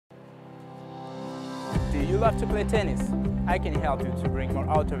Do you love to play tennis? I can help you to bring more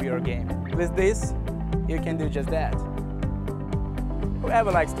out of your game. With this, you can do just that.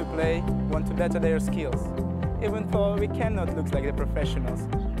 Whoever likes to play wants to better their skills. Even though we cannot look like the professionals,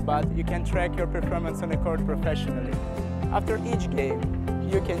 but you can track your performance on the court professionally. After each game,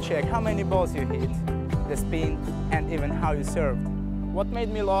 you can check how many balls you hit, the spin, and even how you served. What made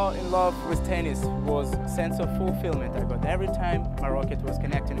me in love with tennis was a sense of fulfillment I got every time my racket was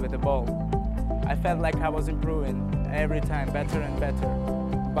connecting with the ball. I felt like I was improving every time, better and better.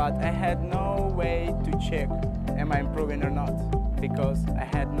 But I had no way to check am I improving or not, because I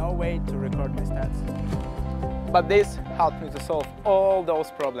had no way to record my stats. But this helped me to solve all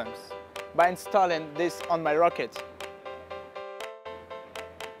those problems. By installing this on my racket,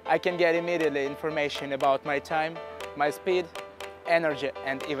 I can get immediately information about my time, my speed, energy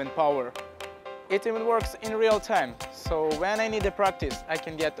and even power. It even works in real time, so when I need a practice, I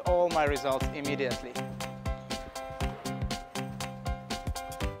can get all my results immediately.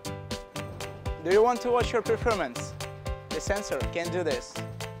 Do you want to watch your performance? The sensor can do this.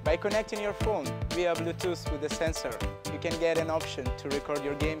 By connecting your phone via Bluetooth with the sensor, you can get an option to record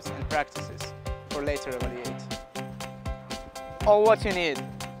your games and practices for later evaluate. All what you need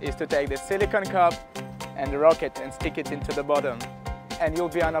is to take the silicone cup and the racket and stick it into the bottom, and you'll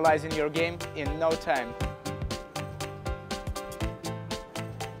be analyzing your game in no time.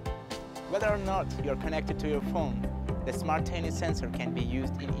 Whether or not you're connected to your phone, the smart tennis sensor can be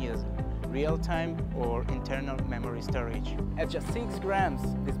used in either real-time or internal memory storage. At just 6 grams,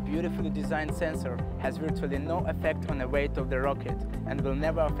 this beautifully designed sensor has virtually no effect on the weight of the racket and will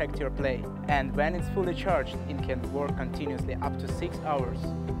never affect your play. And when it's fully charged, it can work continuously up to 6 hours.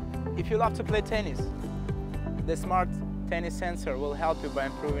 If you love to play tennis, the smart tennis sensor will help you by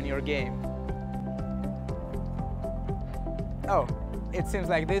improving your game. Oh, it seems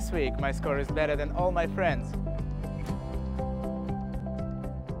like this week my score is better than all my friends.